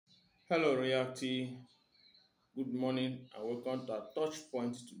Hello, Reality. Good morning and welcome to our touch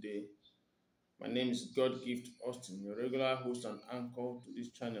point today. My name is God Gift Austin, your regular host and anchor to this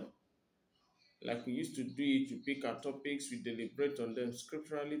channel. Like we used to do it, we pick our topics, we deliberate on them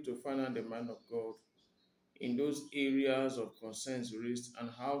scripturally to find out the mind of God in those areas of concerns raised and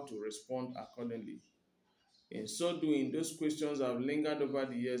how to respond accordingly. In so doing, those questions have lingered over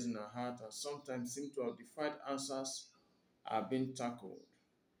the years in our heart and sometimes seem to have defied answers are being tackled.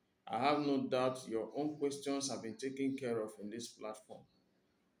 I have no doubt your own questions have been taken care of in this platform.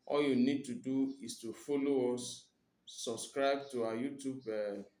 All you need to do is to follow us, subscribe to our YouTube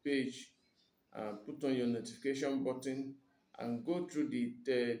page, put on your notification button, and go through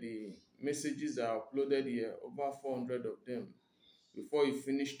the messages that are uploaded here, over 400 of them. Before you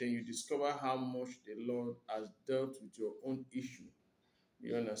finish, then you discover how much the Lord has dealt with your own issue.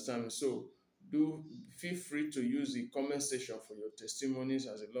 You understand me? So do feel free to use the comment section for your testimonies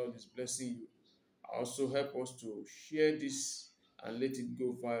as the Lord is blessing you. Also help us to share this and let it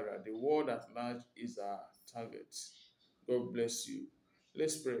go viral. The world at large is our target. God bless you.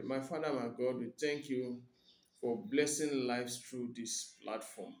 Let's pray. My Father, my God, we thank you for blessing lives through this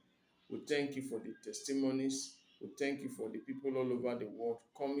platform. We thank you for the testimonies. We thank you for the people all over the world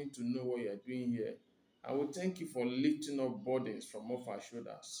coming to know what you are doing here. And we thank you for lifting up burdens from off our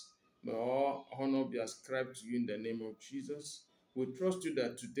shoulders. May all honor be ascribed to you in the name of Jesus. We trust you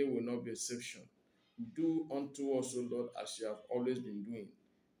that today will not be exception. Do unto us, O Lord, as you have always been doing.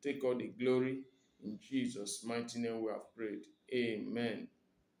 Take all the glory. In Jesus' mighty name we have prayed. Amen.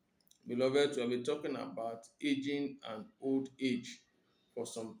 Beloved, we have been talking about aging and old age for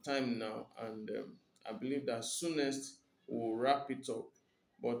some time now, and I believe that soonest we'll wrap it up.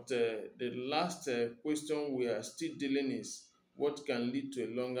 But the last question we are still dealing is what can lead to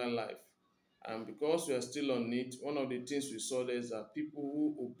a longer life? And because we are still on it, one of the things we saw there is that people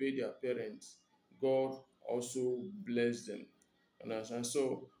who obey their parents, God also bless them. Understand?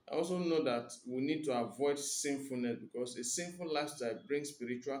 So I also know that we need to avoid sinfulness because a sinful lifestyle brings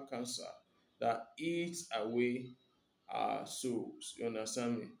spiritual cancer that eats away our souls. You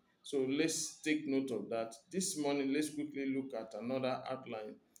understand me? So let's take note of that. This morning, let's quickly look at another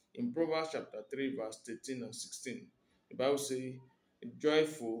outline in Proverbs chapter 3, verse 13 and 16. The Bible says,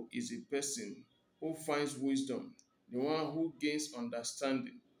 joyful is a person who finds wisdom, the one who gains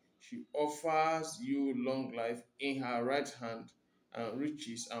understanding. She offers you long life in her right hand and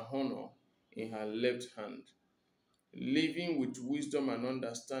riches and honor in her left hand. Living with wisdom and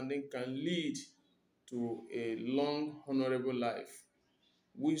understanding can lead to a long, honorable life.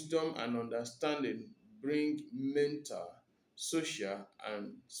 Wisdom and understanding bring mental, social,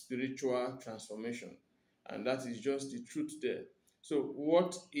 and spiritual transformation. And that is just the truth there. So,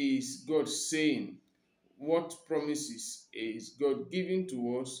 what is God saying? What promises is God giving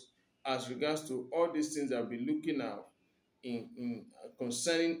to us as regards to all these things that we'll be looking at in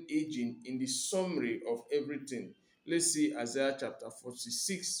concerning aging in the summary of everything? Let's see Isaiah chapter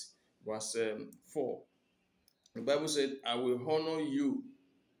 46, verse 4. The Bible said, I will honor you.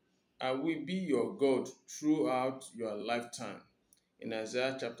 I will be your God throughout your lifetime. In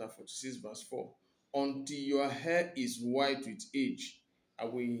Isaiah chapter 46, verse 4. Until your hair is white with age,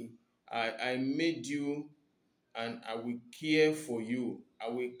 I made you and I will care for you. I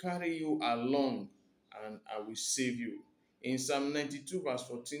will carry you along and I will save you. In Psalm 92, verse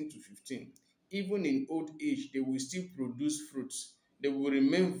 14 to 15, even in old age, they will still produce fruits. They will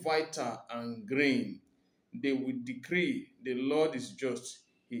remain vital and green. They will decree, the Lord is just.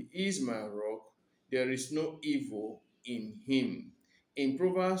 He is my rock. There is no evil in him. In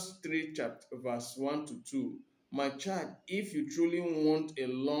Proverbs 3, chapter, verse 1 to 2, my child, if you truly want a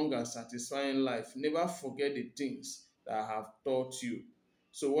long and satisfying life, never forget the things that I have taught you.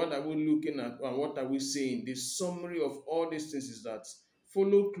 So what are we looking at and what are we saying? The summary of all these things is that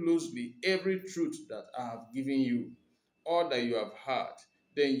follow closely every truth that I have given you, all that you have heard.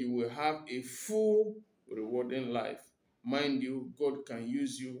 Then you will have a full, rewarding life. Mind you, God can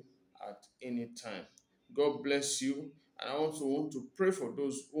use you at any time. God bless you. And I also want to pray for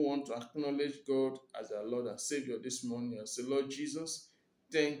those who want to acknowledge God as their Lord and Savior this morning and say, Lord Jesus,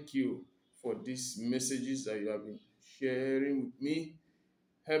 thank you for these messages that you have been sharing with me.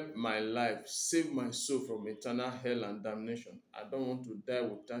 Help my life, save my soul from eternal hell and damnation. I don't want to die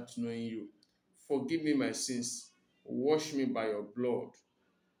without knowing you. Forgive me my sins. Wash me by your blood.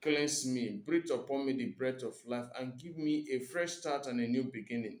 Cleanse me, breathe upon me the breath of life, and give me a fresh start and a new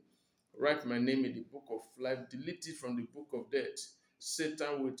beginning. Write my name in the book of life, delete it from the book of death.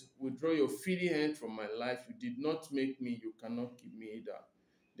 Satan, withdraw your feeding hand from my life. You did not make me, you cannot keep me either.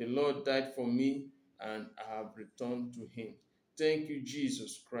 The Lord died for me, and I have returned to him. thank you,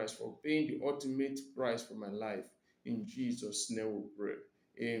 Jesus Christ, for paying the ultimate price for my life. In Jesus' name we pray.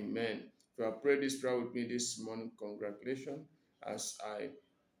 Amen. If you have prayed this prayer with me this morning, congratulations. As I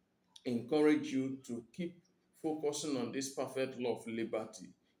encourage you to keep focusing on this perfect law of liberty.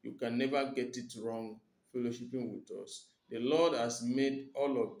 You can never get it wrong fellowshipping with us. The Lord has made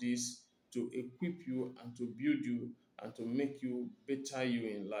all of this to equip you and to build you and to make you better you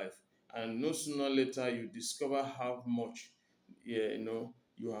in life. And no sooner later you discover how much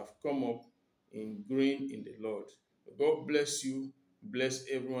you have come up in growing in the Lord. God bless you. Bless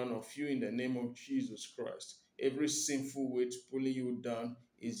every one of you in the name of Jesus Christ. Every sinful weight pulling you down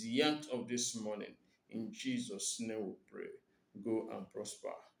is yanked off this morning. In Jesus' name we pray. Go and prosper.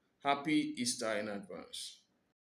 Happy Easter in advance.